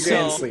charge of And DJ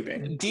and so-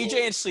 sleeping.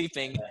 DJ and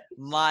sleeping,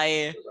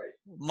 my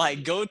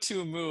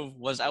go-to move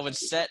was I would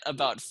set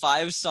about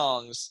 5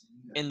 songs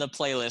in the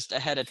playlist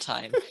ahead of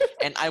time,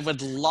 and I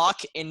would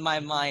lock in my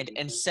mind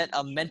and set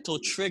a mental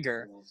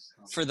trigger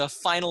for the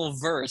final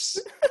verse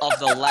of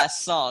the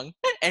last song.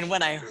 And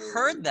when I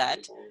heard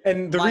that,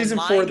 And the my reason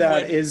for mind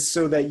that would- is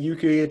so that you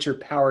could get your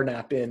power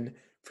nap in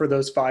for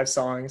those 5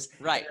 songs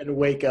Right. and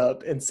wake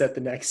up and set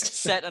the next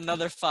Set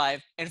another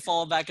 5 and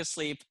fall back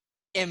asleep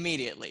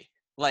immediately.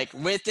 Like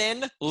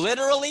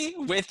literally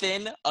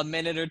within a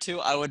minute or 2,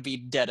 I would be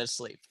dead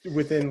asleep.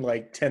 within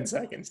like 10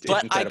 seconds, dude.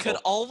 But I Incredible. could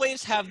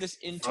always have this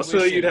intuition.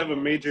 Also, you'd have a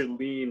major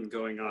lean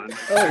going on.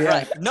 Oh yeah.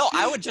 Right. No,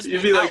 I would just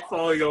You'd be be out. like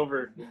falling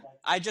over.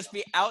 I'd just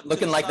be out. to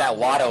Looking the like that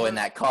side, Watto in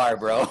that car,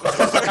 bro.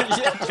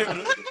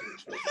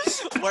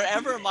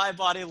 Wherever my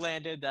body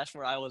landed, that's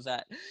where I was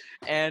at.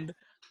 And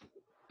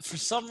for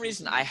some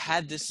reason, I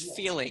had this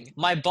feeling.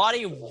 My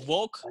body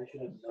woke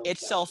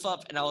itself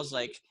up, and I was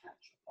like,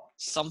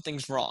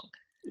 something's wrong.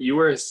 You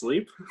were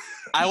asleep?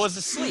 I was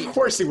asleep. Of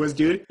course he was,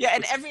 dude. Yeah,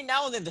 and every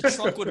now and then the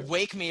trunk would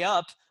wake me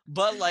up,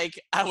 but like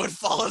I would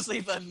fall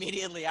asleep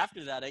immediately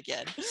after that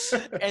again.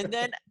 And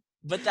then,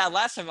 but that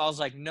last time I was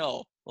like,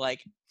 no,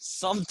 like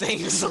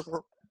something's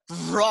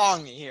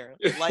wrong here.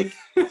 Like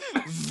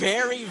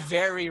very,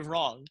 very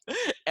wrong.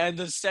 And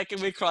the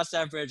second we crossed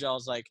that bridge, I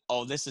was like,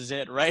 oh, this is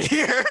it right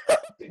here.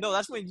 No,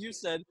 that's when you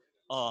said,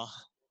 oh,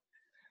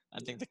 I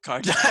think the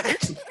car died.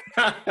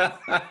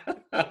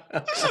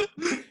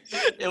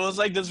 It was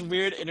like this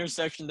weird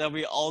intersection that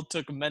we all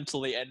took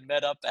mentally and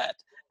met up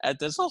at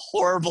this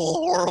horrible,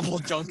 horrible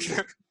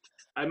juncture.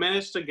 I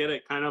managed to get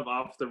it kind of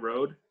off the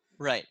road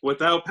Right.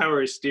 without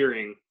power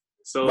steering.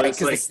 So Right, it's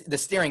because like, the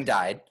steering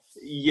died.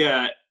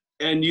 yeah,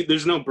 and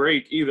there's no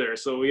brake either.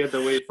 So we had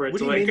to wait for it What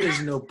to do you like. mean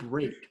there's no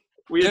break?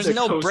 We had There's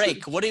to no coast brake.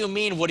 it. What do you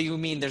mean? What do you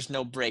mean there's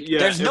no brake? Yeah,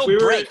 There's if no we were-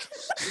 brake.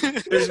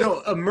 There's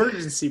no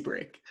emergency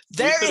brake.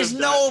 There could've is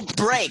no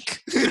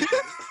brake.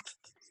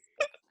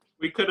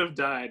 We could have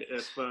died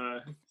if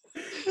we're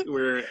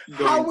going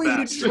How were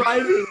fast. you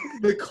driving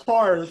the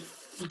car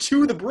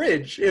to the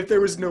bridge if there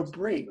was no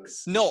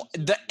brakes? No,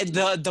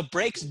 the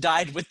brakes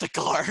died with the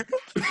car.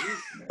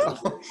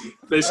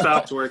 They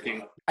stopped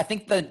working. I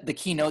think the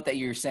keynote that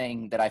you're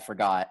saying that I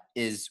forgot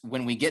is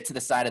when we get to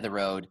the side of the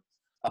road,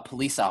 a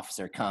police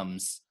officer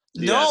comes.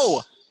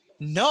 No.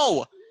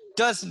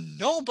 Does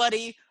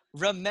nobody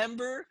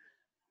remember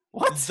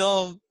What?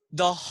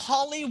 the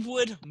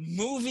Hollywood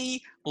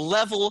movie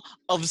level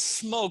of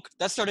smoke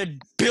that started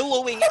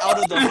billowing out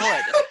of the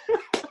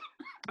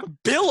hood?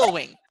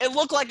 Billowing. It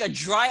looked like a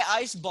dry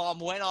ice bomb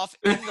went off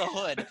in the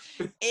hood.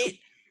 It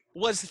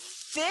was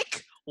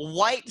thick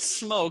white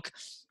smoke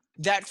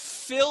that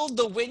filled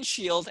the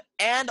windshield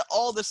and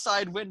all the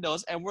side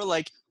windows, and we're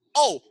like,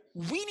 oh,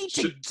 we need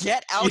to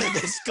get out of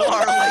this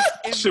car.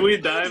 Like, Should we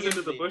dive into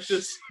the immediately.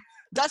 bushes?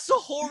 That's the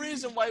whole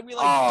reason why we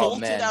Oh,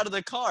 bolted man. out of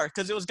the car,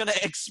 because it was gonna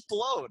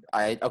explode.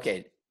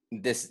 Okay,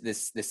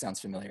 this sounds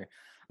familiar.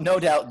 No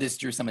doubt this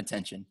drew some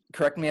attention.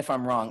 Correct me if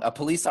I'm wrong. A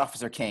police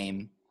officer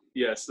came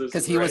Yes, this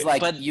because is he was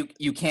right. like, But-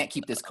 you can't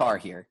keep this car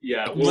here.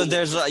 yeah. But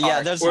there's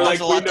car. there's we're a like,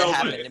 we lot know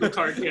that but happened. the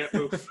car can't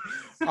move.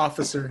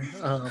 Officer,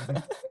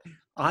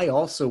 I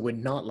also would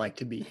not like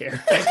to be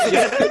here.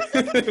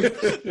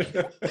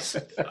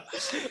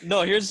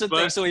 No, here's the thing.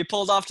 But- So we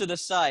pulled off to the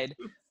side,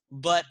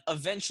 but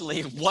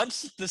eventually,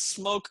 once the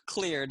smoke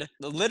cleared,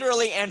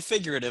 literally and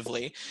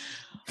figuratively,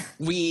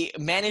 we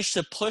managed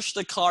to push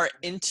the car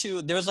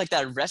into. There was like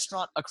that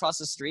restaurant across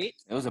the street.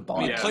 It was a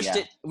bomb. We Yeah. pushed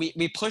it.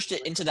 We pushed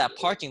it into that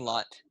parking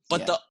lot,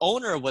 but Yeah. the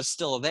owner was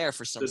still there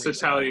for some This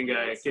reason. Italian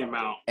guy came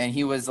out. And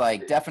he was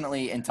like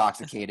definitely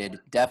intoxicated,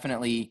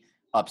 definitely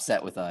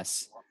upset with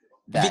us.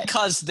 That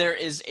Because there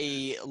is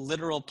a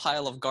literal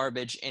pile of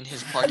garbage in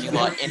his parking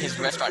lot in his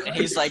restaurant, and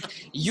he's like,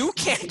 "You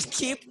can't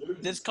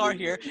keep this car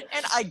here."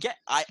 And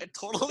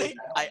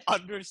I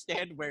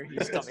understand where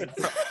he's coming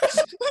from.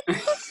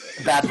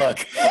 bad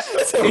luck.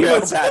 It's a He real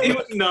was, bad he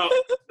luck. was- no,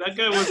 that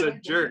guy was a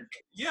jerk.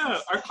 Yeah,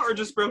 our car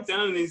just broke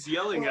down and he's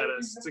yelling at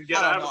us to get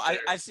I out don't know. of there.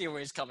 I see where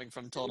he's coming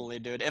from, totally,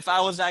 dude. If I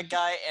was that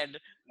guy and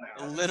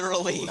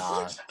literally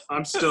Nah.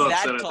 I'm still that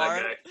upset at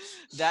car,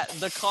 that guy.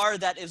 the car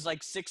that is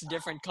like 6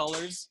 different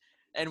colors,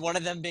 and one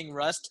of them being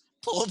rust,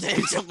 pulled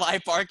into my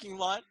parking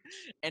lot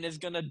and is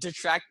gonna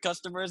detract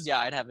customers, yeah,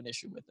 I'd have an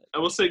issue with it. I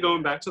will say,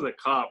 going back to the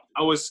cop,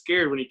 I was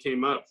scared when he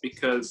came up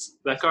because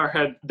that car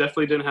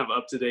definitely didn't have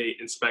up-to-date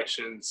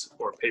inspections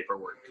or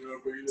paperwork.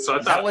 So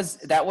I thought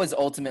That was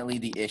ultimately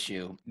the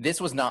issue. This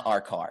was not our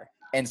car.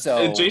 And so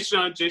and Jay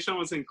Sean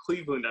was in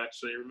Cleveland,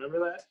 actually. Remember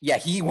that? yeah,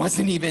 he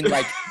wasn't even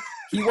like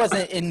he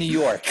wasn't in New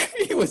York.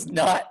 He was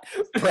not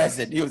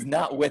present. He was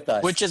not with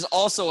us. Which is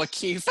also a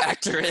key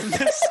factor in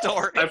this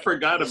story. I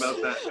forgot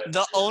about that.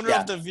 The owner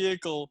Yeah. of the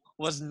vehicle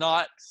was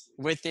not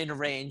within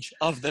range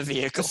of the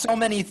vehicle. so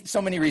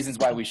many reasons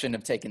why we shouldn't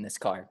have taken this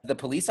car. The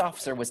police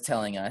officer was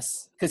telling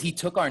us because he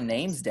took our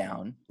names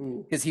down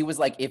Ooh. because he was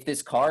like, if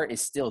this car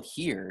is still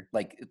here,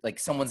 like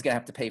someone's gonna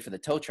have to pay for the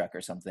tow truck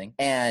or something.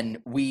 And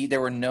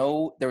there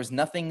was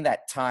nothing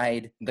that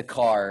tied the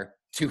car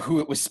to who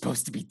it was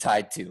supposed to be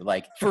tied to.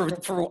 Like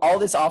for all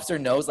this officer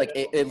knows, like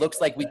it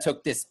looks like we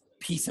took this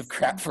piece of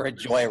crap for a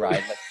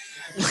joyride. Like,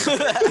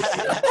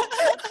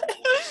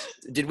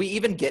 did we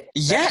even get?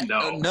 Yeah,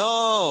 No.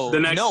 no, The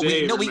next no,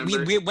 day, we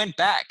remember? went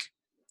back.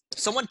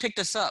 Someone picked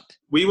us up.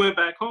 We went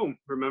back home.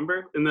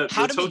 Remember? In the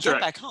How did tow we get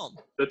truck. back home?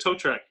 The tow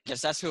truck.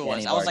 Yes, that's who it Danny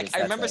was. I was Vargas, like, I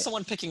that's remember right.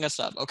 someone picking us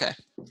up. Okay.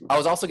 I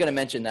was also going to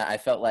mention that I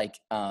felt like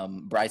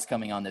Bryce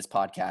coming on this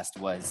podcast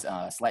was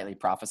slightly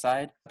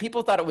prophesied.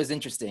 People thought it was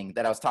interesting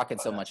that I was talking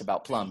so much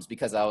about plums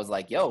because I was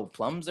like, yo,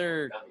 plums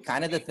are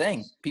kind of the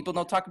thing. People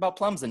don't talk about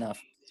plums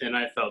enough. And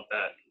I felt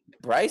that.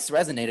 Bryce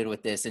resonated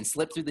with this and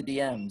slipped through the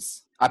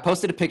DMs. I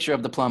posted a picture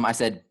of the plum. I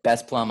said,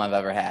 best plum I've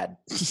ever had.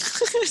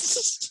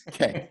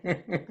 Okay.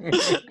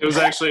 It was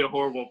actually a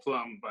horrible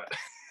plum, but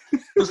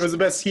It was the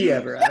best he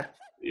ever had.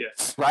 yeah.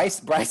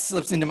 Bryce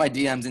slips into my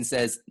DMs and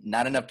says,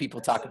 not enough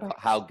people talk about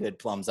how good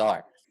plums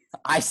are.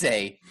 I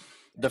say,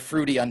 the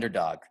fruity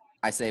underdog.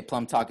 I say,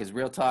 plum talk is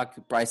real talk.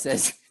 Bryce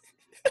says,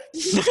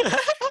 he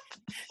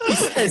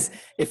says,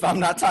 if I'm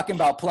not talking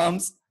about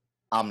plums,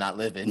 I'm not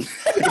living.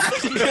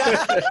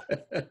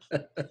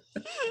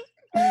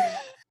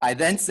 I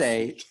then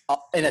say,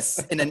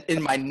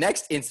 in my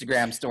next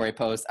Instagram story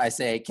post, I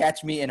say,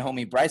 catch me and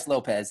homie Bryce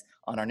Lopez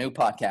on our new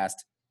podcast,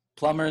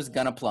 Plumbers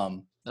Gonna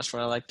Plum. That's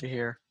what I like to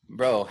hear.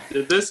 Bro,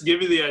 Did that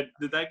give you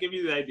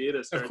the idea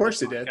to start Of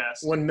course this it did.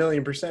 podcast?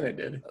 1,000,000% it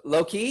did.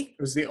 low key,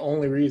 It was the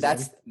only reason.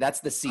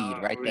 that's the seed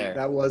right there.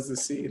 That was the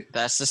seed.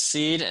 That's the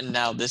seed, and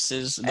now this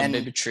is the And-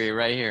 baby tree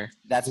right here.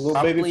 That's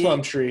Little baby plum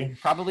probably, tree.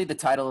 probably the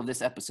title of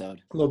this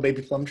episode. Little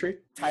baby plum tree.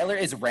 Tyler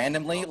is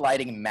randomly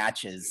lighting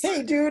matches.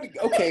 Hey, dude.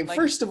 Okay, Like-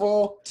 first of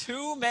all,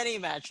 Too many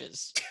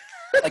matches.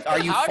 Like, are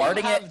you How do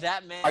farting have it?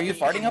 that many? Are you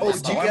farting up oh, a do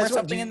you storm or guys want?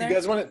 something Do in you there?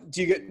 guys want to?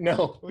 Do you get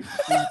no?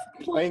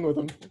 Playing with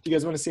them. Do you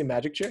guys want to see a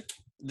magic trick?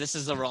 This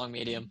is the wrong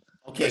medium.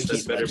 Okay, This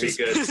Keith, better be just-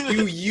 good.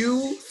 Do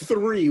you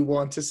three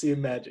want to see a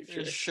magic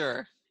trick?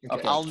 Sure.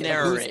 Okay, I'll who's-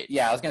 narrate.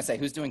 Yeah, I was gonna say,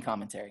 who's doing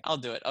commentary? I'll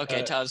do it.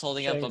 Okay, Tyler's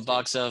holding up a James.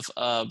 box of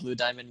blue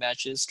diamond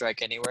matches.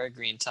 Strike anywhere,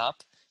 green top.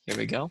 Here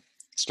we go.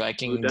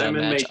 Striking Blue the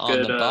Diamond match make on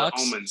good the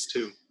box. almonds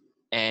too.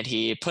 And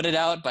he put it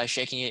out by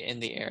shaking it in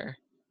the air.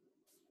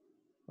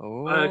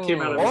 Oh, it came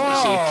out of his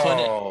mouth.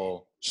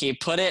 Oh, He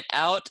put it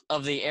out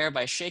of the air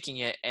by shaking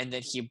it, and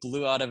then he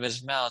blew out of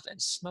his mouth, and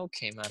smoke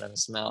came out of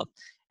his mouth.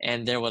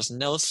 And there was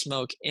no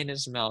smoke in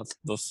his mouth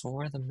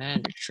before the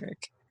magic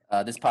trick.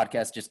 this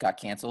podcast just got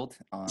canceled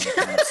on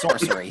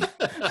sorcery.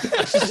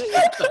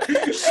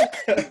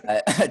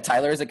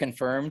 Tyler is a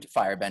confirmed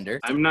firebender.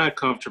 I'm not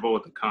comfortable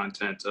with the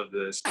content of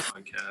this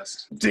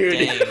podcast. Dude.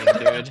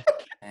 Dang, dude.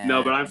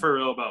 No, but I'm And- for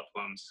real about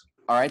plums.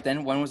 All right,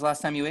 then. When was the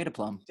last time you ate a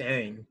plum?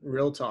 Dang.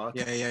 Real talk.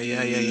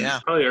 Yeah.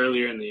 Probably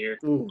earlier in the year.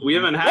 Ooh. We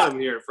haven't had them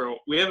here for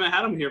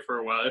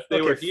a while. If they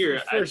Okay, were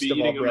here, I'd first be of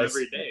all, eating them Bryce,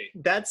 every day.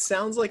 That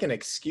sounds like an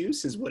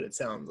excuse, is what it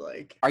sounds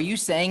like. Are you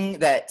saying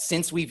that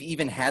since we've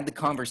even had the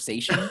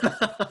conversation,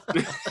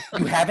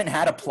 you haven't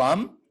had a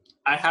plum?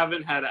 I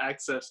haven't had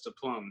access to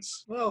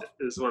plums, Well,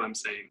 is what I'm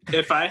saying.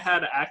 If I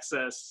had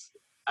access,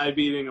 I'd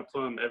be eating a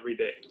plum every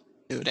day.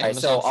 Dude, All right,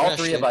 so Amazon all Fresh,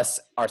 three of dude. us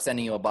are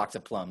sending you a box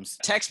of plums.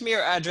 Text me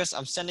your address.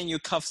 I'm sending you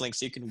cufflinks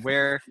so you can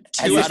wear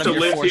I two used out to of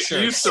your live 4 here. shirts.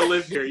 You used to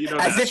live here. You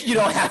don't As have if you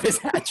don't have his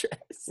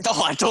address.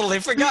 Oh, I totally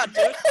forgot,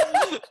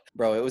 dude.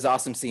 Bro, it was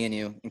awesome seeing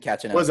you and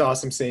catching it up. was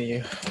awesome seeing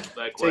you.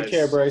 Likewise. Take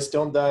care, Bryce.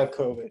 Don't die of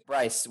COVID.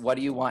 Bryce, what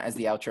do you want as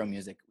the outro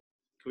music?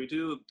 Can we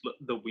do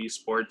the Wii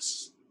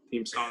Sports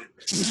theme song?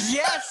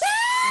 Yes,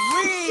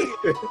 we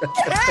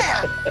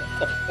can.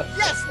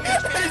 Yes, we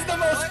That is the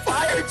most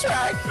fire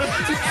track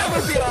to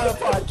ever be on a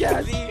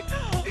podcast.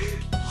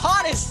 The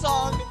hottest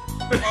song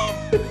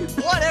of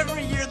whatever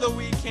year the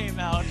Wii came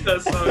out.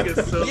 That song is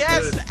so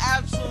Yes, good.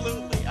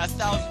 absolutely,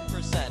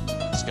 1,000%.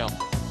 Let's go.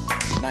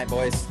 Good night,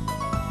 boys.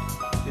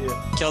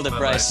 Yeah. Killed it, Bye-bye.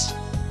 Bryce.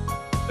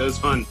 It was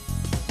fun.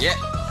 Yeah.